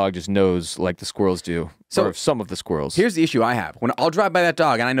 but that dog just knows like the squirrels do, or some of the squirrels. Here's the issue I have. When I'll drive by that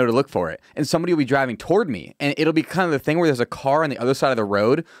dog and I know to look for it, and somebody will be driving toward me, and it'll be kind of the thing where there's a car on the other side of the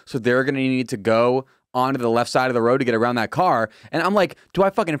road, so they're gonna need to go onto the left side of the road to get around that car. And I'm like, do I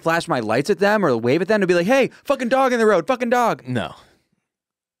fucking flash my lights at them or wave at them to be like, hey, fucking dog in the road, fucking dog? No.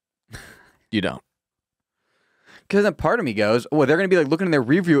 You don't. Because then part of me goes, well, they're going to be like looking in their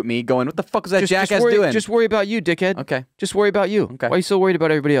review at me going, what the fuck is that jackass doing? Just worry about you, dickhead. Okay. Just worry about you. Okay. Why are you so worried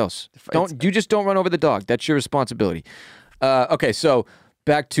about everybody else? You just don't run over the dog. That's your responsibility. Okay, so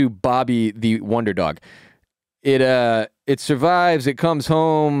back to Bobbie the Wonder Dog. It survives, it comes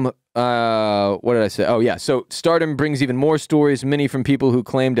home. What did I say? Oh, yeah. So stardom brings even more stories, many from people who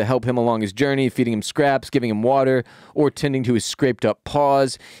claim to help him along his journey, feeding him scraps, giving him water, or tending to his scraped up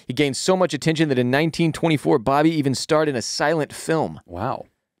paws. He gained so much attention that in 1924, Bobbie even starred in a silent film. Wow.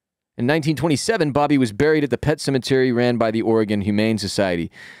 In 1927, Bobbie was buried at the pet cemetery ran by the Oregon Humane Society.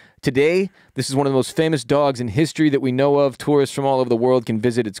 Today, this is one of the most famous dogs in history that we know of. Tourists from all over the world can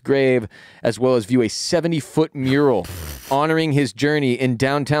visit its grave, as well as view a 70-foot mural honoring his journey in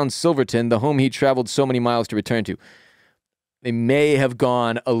downtown Silverton, the home he traveled so many miles to return to. They may have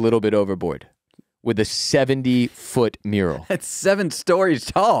gone a little bit overboard with a 70-foot mural. That's 7 stories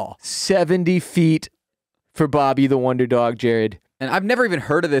tall. 70 feet for Bobbie the Wonder Dog, Jared. And I've never even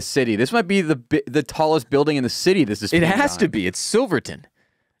heard of this city. This might be the tallest building in the city. It has to be. It's Silverton.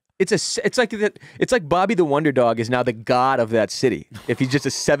 It's like Bobbie the Wonder Dog is now the god of that city. If he's just a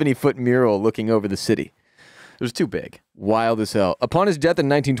 70-foot mural looking over the city. It was too big. Wild as hell. Upon his death in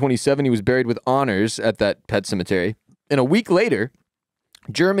 1927, he was buried with honors at that pet cemetery. And a week later,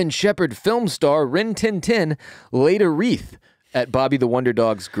 German Shepherd film star Rin Tin Tin laid a wreath at Bobbie the Wonder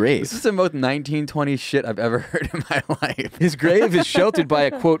Dog's grave. This is the most 1920s shit I've ever heard in my life. His grave is sheltered by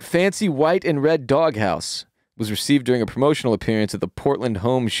a, quote, fancy white and red doghouse. Was received during a promotional appearance at the Portland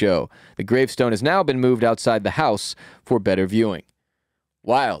Home Show. The gravestone has now been moved outside the house for better viewing.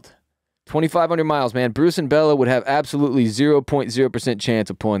 Wild. 2,500 miles, man. Bruce and Bella would have absolutely 0.0%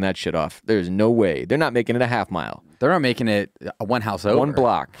 chance of pulling that shit off. There's no way. They're not making it a half mile. They're not making it one house over. One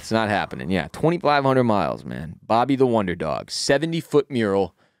block. It's not happening. Yeah, 2,500 miles, man. Bobbie the Wonder Dog. 70-foot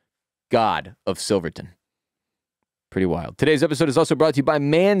mural. God of Silverton. Pretty wild. Today's episode is also brought to you by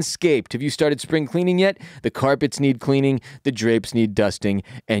Manscaped. Have you started spring cleaning yet? The carpets need cleaning, the drapes need dusting,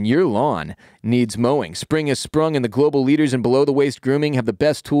 and your lawn needs mowing. Spring has sprung, and the global leaders in below-the-waist grooming have the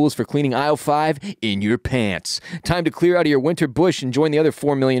best tools for cleaning aisle 5 in your pants. Time to clear out of your winter bush and join the other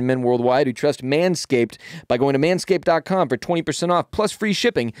 4 million men worldwide who trust Manscaped by going to manscaped.com for 20% off plus free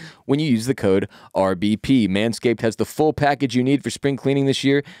shipping when you use the code RBP. Manscaped has the full package you need for spring cleaning this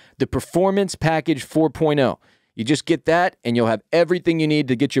year, the Performance Package 4.0. You just get that, and you'll have everything you need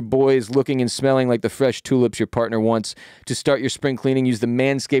to get your boys looking and smelling like the fresh tulips your partner wants. To start your spring cleaning, use the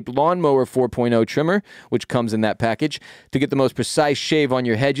Manscaped Lawnmower 4.0 trimmer, which comes in that package, to get the most precise shave on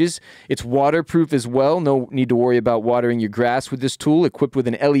your hedges. It's waterproof as well. No need to worry about watering your grass with this tool, equipped with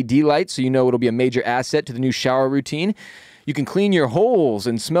an LED light, so you know it'll be a major asset to the new shower routine. You can clean your holes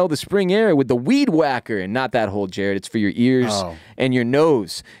and smell the spring air with the Weed Whacker. And not that hole, Jared. It's for your ears and your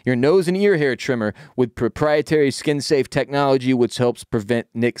nose. Your nose and ear hair trimmer with proprietary skin-safe technology, which helps prevent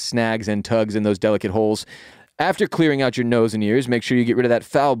nicks, snags, and tugs in those delicate holes. After clearing out your nose and ears, make sure you get rid of that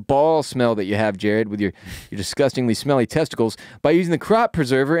foul ball smell that you have, Jared, with your disgustingly smelly testicles by using the Crop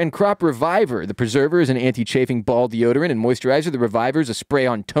Preserver and Crop Reviver. The Preserver is an anti-chafing ball deodorant and moisturizer. The Reviver is a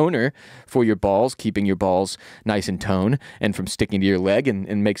spray-on toner for your balls, keeping your balls nice and toned and from sticking to your leg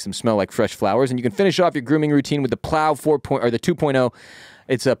and makes them smell like fresh flowers. And you can finish off your grooming routine with the Plow 4.0 or the 2.0.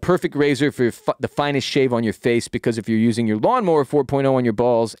 It's a perfect razor for the finest shave on your face, because if you're using your Lawnmower 4.0 on your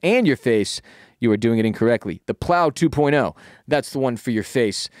balls and your face, you are doing it incorrectly. The Plow 2.0, that's the one for your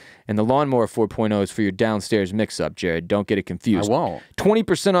face. And the Lawnmower 4.0 is for your downstairs mix-up, Jared. Don't get it confused. I won't.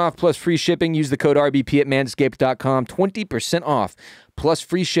 20% off plus free shipping. Use the code RBP at manscaped.com. 20% off plus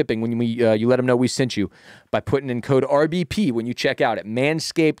free shipping when you let them know we sent you by putting in code RBP when you check out at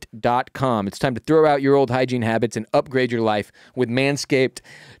manscaped.com. It's time to throw out your old hygiene habits and upgrade your life with Manscaped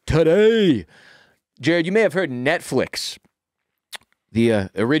today. Jared, you may have heard Netflix, the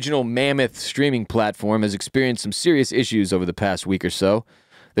original mammoth streaming platform, has experienced some serious issues over the past week or so.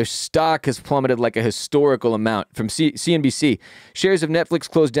 Their stock has plummeted like a historical amount. From CNBC, shares of Netflix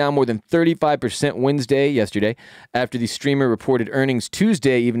closed down more than 35% yesterday, after the streamer reported earnings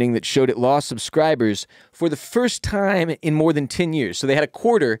Tuesday evening that showed it lost subscribers for the first time in more than 10 years. So they had a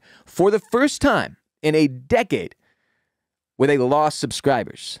quarter for the first time in a decade where they lost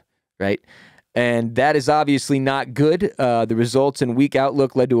subscribers, right? And that is obviously not good. The results and weak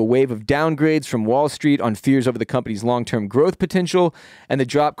outlook led to a wave of downgrades from Wall Street on fears over the company's long-term growth potential, and the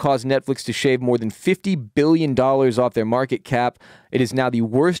drop caused Netflix to shave more than $50 billion off their market cap. It is now the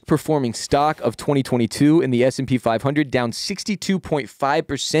worst-performing stock of 2022 in the S&P 500, down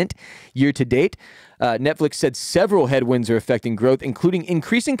 62.5% year-to-date. Netflix said several headwinds are affecting growth, including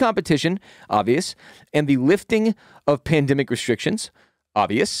increasing competition, obvious, and the lifting of pandemic restrictions,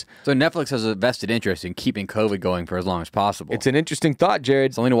 obvious. So Netflix has a vested interest in keeping COVID going for as long as possible. It's an interesting thought,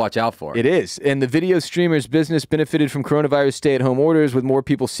 Jared. Something to watch out for. It is. And the video streamers business benefited from coronavirus stay-at-home orders, with more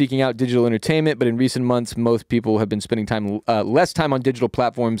people seeking out digital entertainment. But in recent months, most people have been spending less time on digital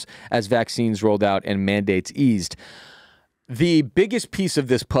platforms as vaccines rolled out and mandates eased. The biggest piece of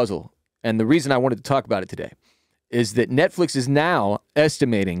this puzzle, and the reason I wanted to talk about it today, is that Netflix is now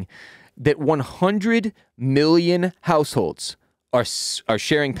estimating that 100 million households are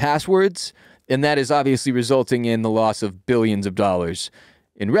sharing passwords, and that is obviously resulting in the loss of billions of dollars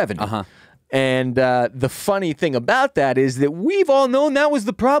in revenue. And the funny thing about that is that we've all known that was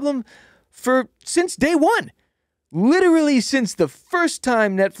the problem since day one. Literally since the first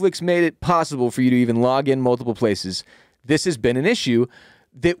time Netflix made it possible for you to even log in multiple places, this has been an issue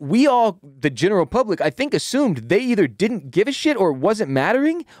that we all, the general public, I think assumed they either didn't give a shit or wasn't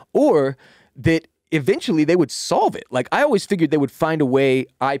mattering, or that eventually they would solve it. Like, I always figured they would find a way,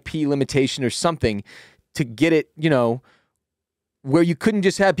 IP limitation or something, to get it, where you couldn't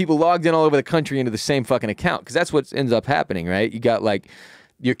just have people logged in all over the country into the same fucking account, because that's what ends up happening, right? You got, like,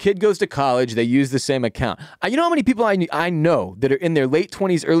 your kid goes to college, they use the same account. You know how many people I know that are in their late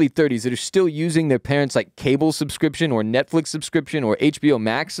 20s, early 30s that are still using their parents' like cable subscription or Netflix subscription or HBO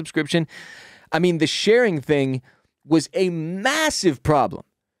Max subscription? I mean, the sharing thing was a massive problem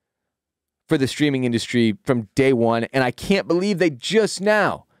for the streaming industry from day one, and I can't believe they just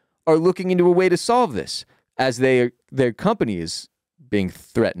now are looking into a way to solve this, as their company is being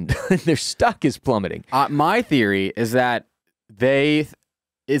threatened. Their stock is plummeting. My theory is that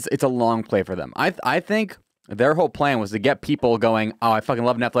it's a long play for them. I think their whole plan was to get people going, oh, I fucking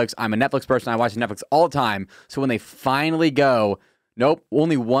love Netflix. I'm a Netflix person. I watch Netflix all the time. So when they finally go, nope,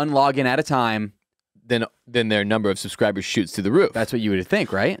 only one login at a time, then their number of subscribers shoots through the roof. That's what you would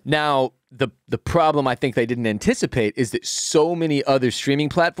think, right? Now, the problem I think they didn't anticipate is that so many other streaming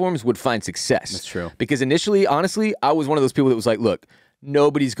platforms would find success. That's true. Because initially, honestly, I was one of those people that was like, look,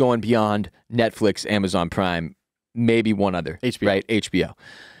 nobody's going beyond Netflix, Amazon Prime, maybe one other. HBO. Right? HBO.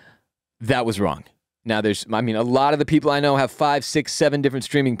 That was wrong. Now, a lot of the people I know have 5, 6, 7 different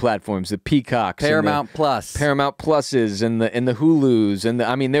streaming platforms. The Peacocks, Paramount Plus, Paramount Pluses, and the Hulus,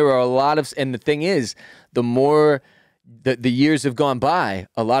 and there were a lot of. And the thing is, the more the years have gone by,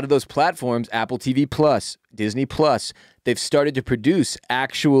 a lot of those platforms, Apple TV Plus, Disney Plus, they've started to produce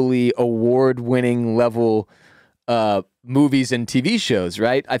actually award-winning level movies and TV shows.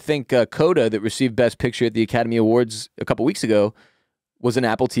 Right? I think Coda, that received Best Picture at the Academy Awards a couple weeks ago, was an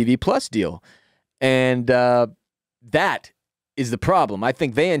Apple TV Plus deal. And that is the problem. I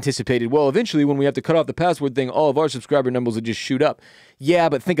think they anticipated, well, eventually when we have to cut off the password thing, all of our subscriber numbers will just shoot up. Yeah,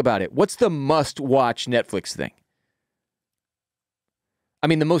 but think about it. What's the must-watch Netflix thing? I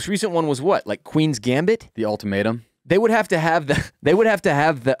mean, the most recent one was what? Like Queen's Gambit? The Ultimatum. They would have to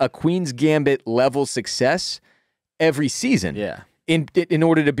have a Queen's Gambit level success every season. Yeah. In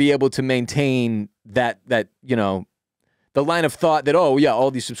order to be able to maintain that you know, the line of thought that, oh yeah,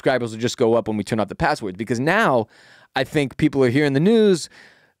 all these subscribers will just go up when we turn off the passwords. Because now I think people are hearing the news.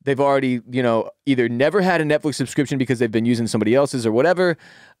 They've already, you know, either never had a Netflix subscription because they've been using somebody else's or whatever,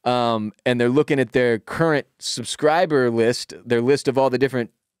 and they're looking at their current subscriber list, their list of all the different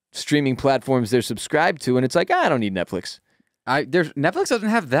streaming platforms they're subscribed to, and it's like, I don't need Netflix. Netflix doesn't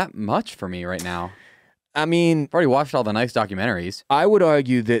have that much for me right now. I mean, I've already watched all the nice documentaries. I would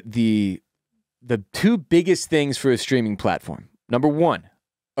argue that the two biggest things for a streaming platform, number one,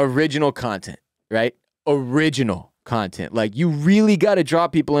 original content, right? Original content. Like, you really got to draw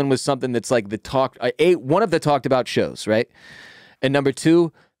people in with something that's like one of the talked about shows, right? And number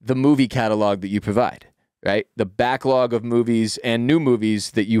two, the movie catalog that you provide, right? The backlog of movies and new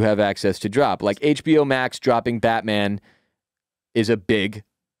movies that you have access to drop. Like HBO Max dropping Batman is a big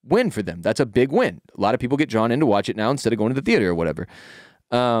win for them. That's a big win. A lot of people get drawn in to watch it now instead of going to the theater or whatever.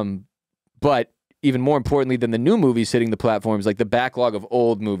 But even more importantly than the new movies hitting the platforms, like the backlog of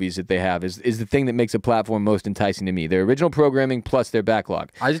old movies that they have is the thing that makes a platform most enticing to me. Their original programming plus their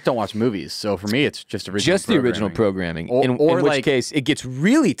backlog. I just don't watch movies, so for me, it's just the original programming. In which case, it gets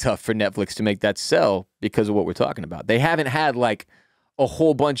really tough for Netflix to make that sell because of what we're talking about. They haven't had like a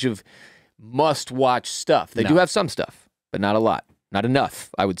whole bunch of must-watch stuff. They do have some stuff, but not a lot. Not enough.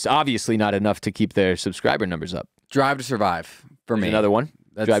 Obviously not enough to keep their subscriber numbers up. Drive to Survive for me. Another one.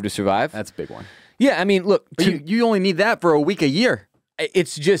 Drive to Survive. That's a big one. Yeah, I mean, look. You only need that for a week a year.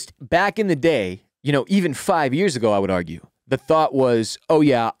 It's just back in the day, you know, even 5 years ago, I would argue, the thought was, oh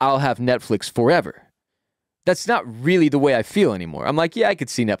yeah, I'll have Netflix forever. That's not really the way I feel anymore. I'm like, yeah, I could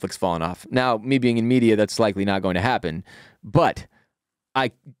see Netflix falling off. Now, me being in media, that's likely not going to happen. But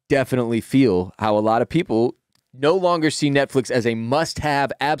I definitely feel how a lot of people no longer see Netflix as a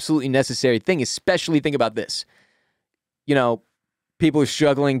must-have, absolutely necessary thing, especially think about this. You know, people are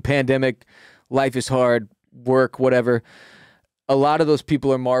struggling, pandemic, life is hard, work, whatever. A lot of those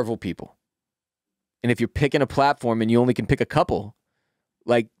people are Marvel people. And if you're picking a platform and you only can pick a couple,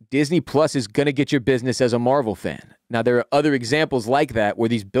 like Disney Plus is going to get your business as a Marvel fan. Now, there are other examples like that where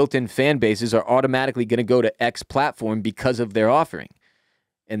these built-in fan bases are automatically going to go to X platform because of their offering.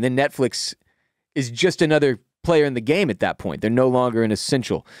 And then Netflix is just another player in the game at that point. They're no longer an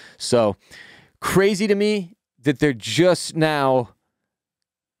essential. So crazy to me that they're just now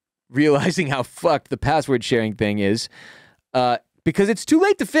realizing how fucked the password sharing thing is, because it's too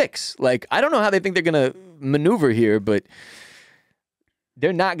late to fix. Like, I don't know how they think they're going to maneuver here, but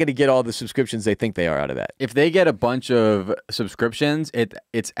they're not going to get all the subscriptions they think they are out of that. If they get a bunch of subscriptions,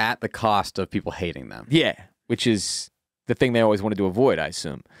 it's at the cost of people hating them. Yeah, which is the thing they always wanted to avoid, I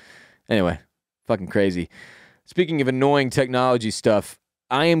assume. Anyway, fucking crazy. Speaking of annoying technology stuff,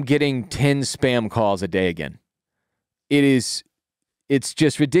 I am getting 10 spam calls a day again. It's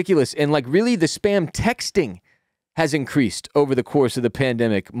just ridiculous. And like, really, the spam texting has increased over the course of the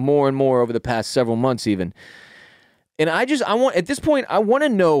pandemic, more and more over the past several months even. And at this point, I want to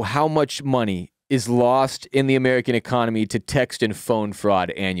know how much money is lost in the American economy to text and phone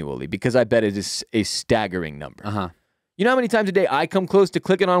fraud annually, because I bet it is a staggering number. Uh-huh. You know how many times a day I come close to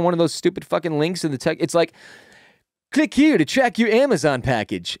clicking on one of those stupid fucking links in the text? It's like, click here to track your Amazon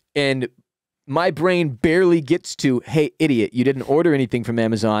package. And my brain barely gets to, hey, idiot, you didn't order anything from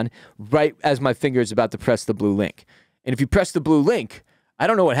Amazon, right as my finger is about to press the blue link. And if you press the blue link, I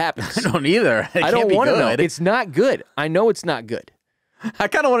don't know what happens. I don't either. I don't want to know. It's not good. I know it's not good. I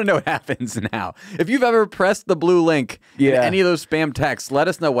kind of want to know what happens now. If you've ever pressed the blue link in any of those spam texts, let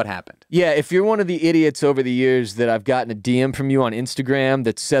us know what happened. Yeah, if you're one of the idiots over the years that I've gotten a DM from you on Instagram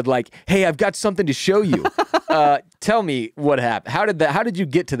that said like, hey, I've got something to show you. Tell me what happened. How did you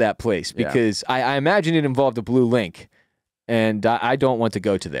get to that place? Because I imagine it involved a blue link, and I don't want to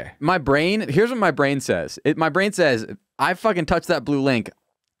go to there. Here's what my brain says. My brain says, I fucking touched that blue link.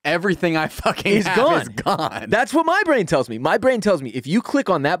 Everything I fucking is have is gone. That's what my brain tells me. My brain tells me if you click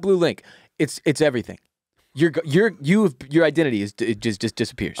on that blue link, it's everything. Your identity just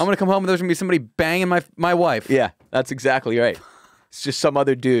disappears. I'm gonna come home and there's gonna be somebody banging my wife. Yeah, that's exactly right. It's just some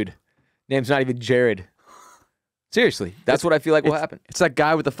other dude. Name's not even Jared. Seriously, that's what I feel like will happen. It's that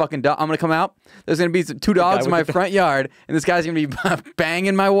guy with the fucking dog. I'm gonna come out. There's gonna be 2 dogs in my front yard, and this guy's gonna be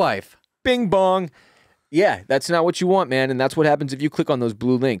banging my wife. Bing bong. Yeah, that's not what you want, man, and that's what happens if you click on those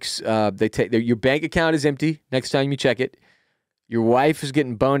blue links. Your bank account is empty next time you check it. Your wife is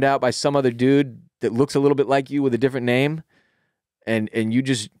getting boned out by some other dude that looks a little bit like you with a different name, and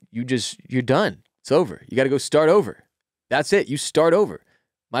you're done. It's over. You got to go start over. That's it. You start over.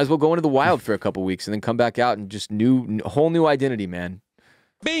 Might as well go into the wild for a couple weeks and then come back out and just whole new identity, man.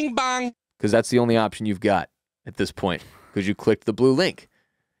 Bing bong. Because that's the only option you've got at this point. Because you clicked the blue link.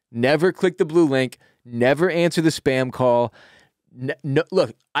 Never click the blue link. Never answer the spam call. No,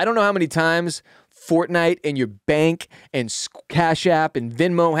 look, I don't know how many times Fortnite and your bank and Cash App and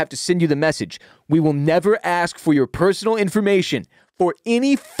Venmo have to send you the message. We will never ask for your personal information for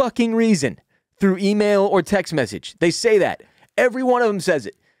any fucking reason through email or text message. They say that. Every one of them says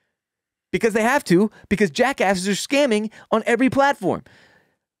it. Because they have to, because jackasses are scamming on every platform.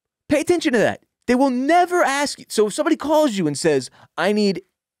 Pay attention to that. They will never ask you. So if somebody calls you and says, I need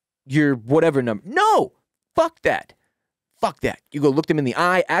your whatever number. No, fuck that. Fuck that. You go look them in the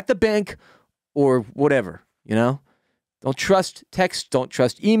eye at the bank or whatever, you know? Don't trust text, don't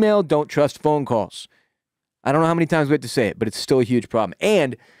trust email, don't trust phone calls. I don't know how many times we have to say it, but it's still a huge problem.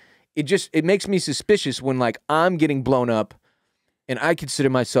 And it makes me suspicious when like I'm getting blown up and I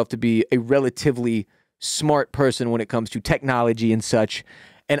consider myself to be a relatively smart person when it comes to technology and such,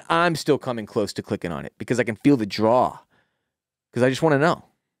 and I'm still coming close to clicking on it because I can feel the draw. Because I just want to know.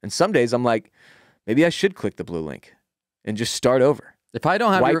 And some days I'm like, maybe I should click the blue link and just start over. If I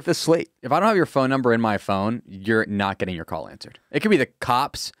don't have Wipe the slate. If I don't have your phone number in my phone, you're not getting your call answered. It could be the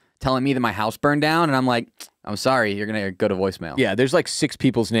cops telling me that my house burned down, and I'm like, I'm sorry, you're going to go to voicemail. Yeah, there's like 6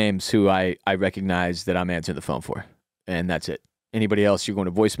 people's names who I recognize that I'm answering the phone for, and that's it. Anybody else, you're going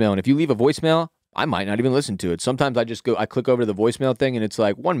to voicemail, and if you leave a voicemail, I might not even listen to it. Sometimes I click over to the voicemail thing, and it's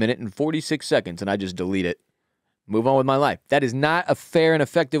like 1 minute and 46 seconds, and I just delete it. Move on with my life. That is not a fair and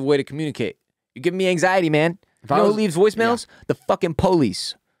effective way to communicate. You're giving me anxiety, man. You know who leaves voicemails? Yeah. The fucking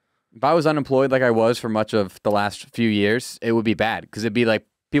police. If I was unemployed like I was for much of the last few years, it would be bad because it'd be like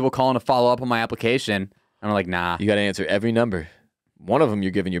people calling to follow up on my application. And I'm like, nah. You got to answer every number. One of them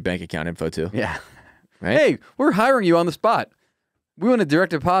you're giving your bank account info to. Yeah. Right? Hey, we're hiring you on the spot. We want a direct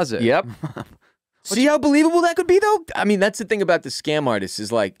deposit. Yep. See how believable that could be, though? I mean, that's the thing about the scam artists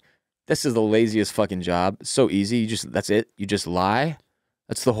is like, this is the laziest fucking job. It's so easy. That's it. You just lie.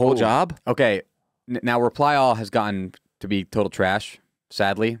 That's the whole job. Okay. Now, Reply All has gotten to be total trash,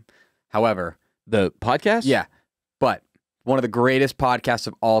 sadly. However, the podcast? Yeah. But one of the greatest podcasts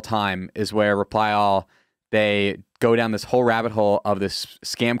of all time is where Reply All, they go down this whole rabbit hole of this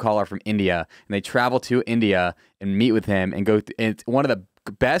scam caller from India, and they travel to India and meet with him and go. And it's one of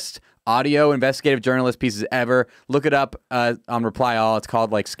the best audio investigative journalist pieces ever. Look it up on Reply All. It's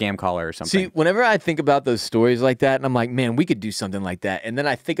called like Scam Caller or something. See, whenever I think about those stories like that, and I'm like, man, we could do something like that. And then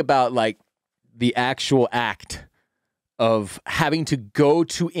I think about like the actual act of having to go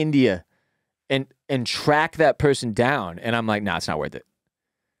to India and track that person down. And I'm like, nah, it's not worth it.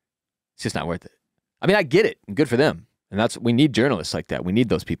 It's just not worth it. I mean, I get it. Good for them. And we need journalists like that. We need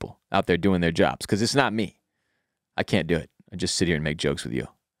those people out there doing their jobs because it's not me. I can't do it. I just sit here and make jokes with you.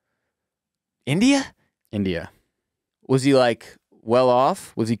 India? India. Was he like well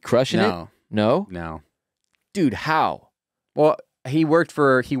off? Was he crushing it? No? No. Dude, how? Well, he worked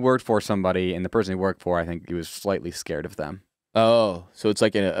for somebody, and the person he worked for, I think he was slightly scared of them. Oh, so it's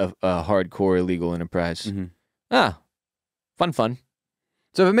like a hardcore illegal enterprise. Mm-hmm. Ah, fun.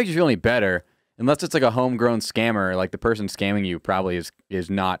 So if it makes you feel any better, unless it's like a homegrown scammer, like the person scamming you probably is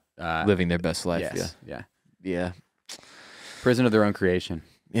not living their best life. Yes, yeah. Prison of their own creation.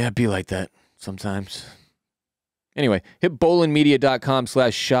 Yeah, be like that sometimes. Anyway, hit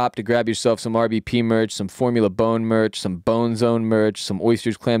bolenmedia.com/shop to grab yourself some RBP merch, some Formula Bone merch, some Bone Zone merch, some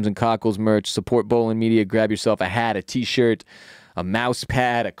Oysters, Clams, and Cockles merch. Support Bolen Media. Grab yourself a hat, a t-shirt, a mouse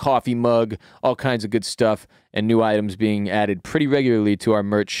pad, a coffee mug, all kinds of good stuff, and new items being added pretty regularly to our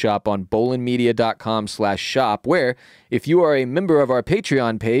merch shop on bolenmedia.com/shop, where if you are a member of our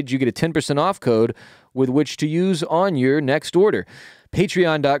Patreon page, you get a 10% off code with which to use on your next order.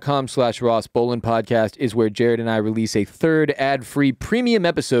 Patreon.com/Ross Bolen Podcast is where Jared and I release a third ad-free premium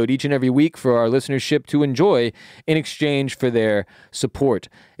episode each and every week for our listenership to enjoy in exchange for their support.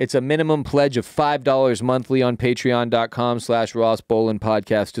 It's a minimum pledge of $5 monthly on Patreon.com/Ross Bolen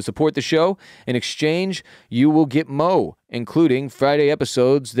Podcast to support the show. In exchange, you will get Mo, including Friday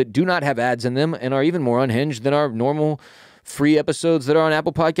episodes that do not have ads in them and are even more unhinged than our normal free episodes that are on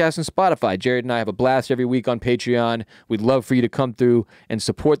Apple Podcasts and Spotify. Jared and I have a blast every week on Patreon. We'd love for you to come through and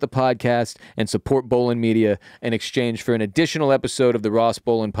support the podcast and support Bolen Media in exchange for an additional episode of the Ross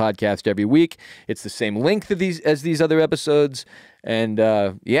Bolen Podcast every week. It's the same length as these other episodes. And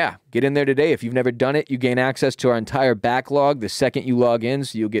yeah, get in there today. If you've never done it, you gain access to our entire backlog the second you log in.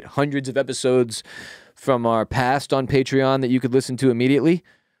 So you'll get hundreds of episodes from our past on Patreon that you could listen to immediately.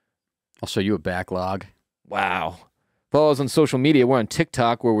 I'll show you a backlog. Wow. Follow us on social media. We're on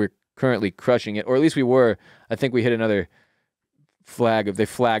TikTok, where we're currently crushing it, or at least we were. I think we hit another They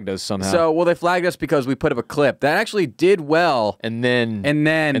flagged us somehow. So, well, they flagged us because we put up a clip that actually did well. and then And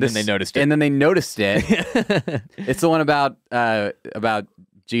then they noticed it. And then they noticed it. It's the one about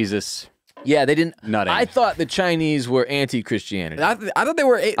Jesus. yeah, they didn't. Nutting. I thought the Chinese were anti-Christianity. I thought they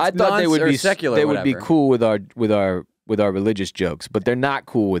were. I thought they would be secular. They or would be whatever. cool with our religious jokes, but they're not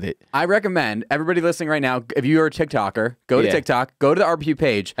cool with it. I recommend everybody listening right now. If you are a TikToker, go to Yeah. TikTok, go to the RP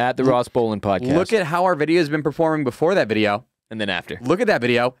page, At the Ross Bolen podcast. look at how our video has been performing before that video. and then after. Look at that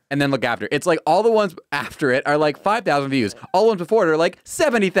video and then look after. It's like all the ones after it are like 5,000 views. All the ones before it are like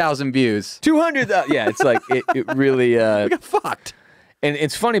 70,000 views. 200,000. Yeah, it's like it really. We got fucked. And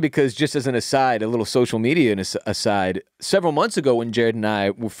it's funny because just as an aside, a little social media aside, several months ago when Jared and I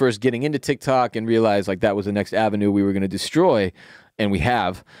were first getting into TikTok and realized like that was the next avenue we were going to destroy, and we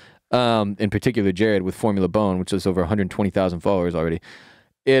have, in particular Jared with Formula Bone, which is over 120,000 followers already.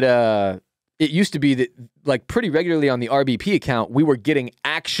 It used to be that like pretty regularly on the RBP account, we were getting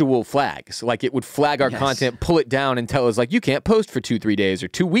actual flags. Like it would flag our content, pull it down and tell us like, you can't post for 2-3 days or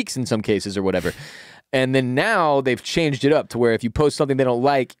 2 weeks in some cases or whatever. And then now they've changed it up to where if you post something they don't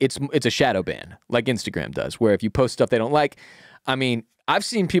like, it's a shadow ban, like Instagram does, where if you post stuff they don't like, I mean, I've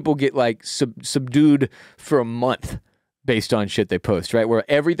seen people get like subdued for a month based on shit they post, right? Where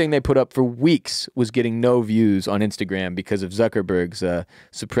everything they put up for weeks was getting no views on Instagram because of Zuckerberg's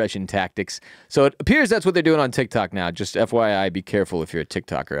suppression tactics. So it appears that's what they're doing on TikTok now. Just FYI, be careful if you're a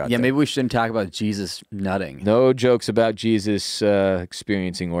TikToker out Yeah, there. maybe we shouldn't talk about Jesus nutting. No jokes about Jesus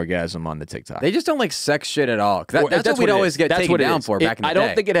experiencing orgasm on the TikTok. They just don't like sex shit at all. 'Cause Or- that's what we'd it always is. get That's taken what it down is. for back in the I day.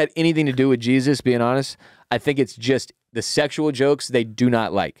 don't think it had anything to do with Jesus, being honest. I think it's just the sexual jokes they do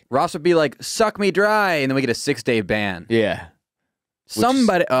not like. Ross would be like, suck me dry, and then we get a 6-day ban. Yeah.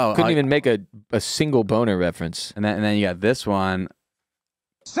 Somebody, Couldn't even make a single boner reference. and then you got this one.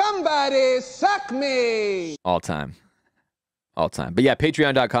 Somebody suck me. All time. But yeah,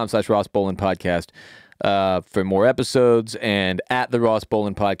 patreon.com/Ross Bolen podcast for more episodes, and at the Ross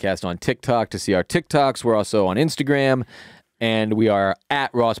Bolen podcast on TikTok to see our TikToks. We're also on Instagram, and we are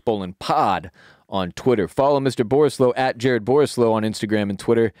at Ross Bolen Pod on Twitter. Follow Mr. Borislow at Jared Borislow on Instagram and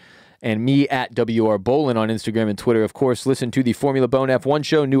Twitter, and me at WR Bolen on Instagram and Twitter. Of course, listen to the Formula Bone F1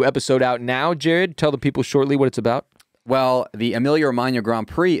 show. New episode out now. Jared, tell the people shortly what it's about. Well, the Emilia-Romagna Grand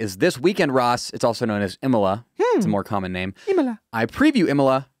Prix is this weekend, Ross. It's also known as Imola. It's a more common name. Imola. I preview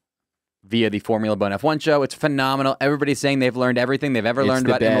Imola via the Formula Bone F1 show. It's phenomenal. Everybody's saying they've learned everything they've ever learned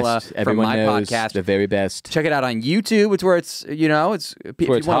about Imola from Everyone my knows podcast. the very best. Check it out on YouTube. It's where it's, if you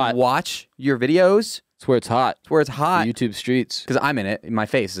want hot. to watch your videos, It's where it's hot. it's where it's hot. The YouTube streets. Because I'm in it. My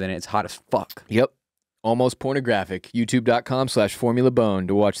face is in it. It's hot as fuck. Yep. Almost pornographic. YouTube.com/Formula Bone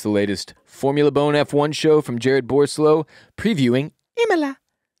to watch the latest Formula Bone F1 show from Jared Borislow previewing Imola.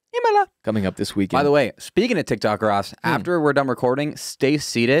 Coming up this weekend. By the way, speaking of TikTok, Ross, after we're done recording, stay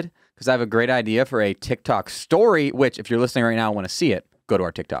seated because I have a great idea for a TikTok story, which if you're listening right now and want to see it, go to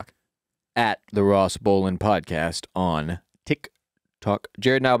our TikTok. At the Ross Bolen podcast on TikTok.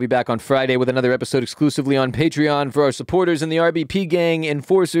 Jared and I will be back on Friday with another episode exclusively on Patreon for our supporters in the RBP gang,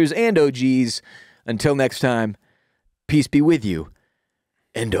 enforcers, and OGs. Until next time, peace be with you,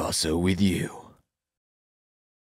 and also with you.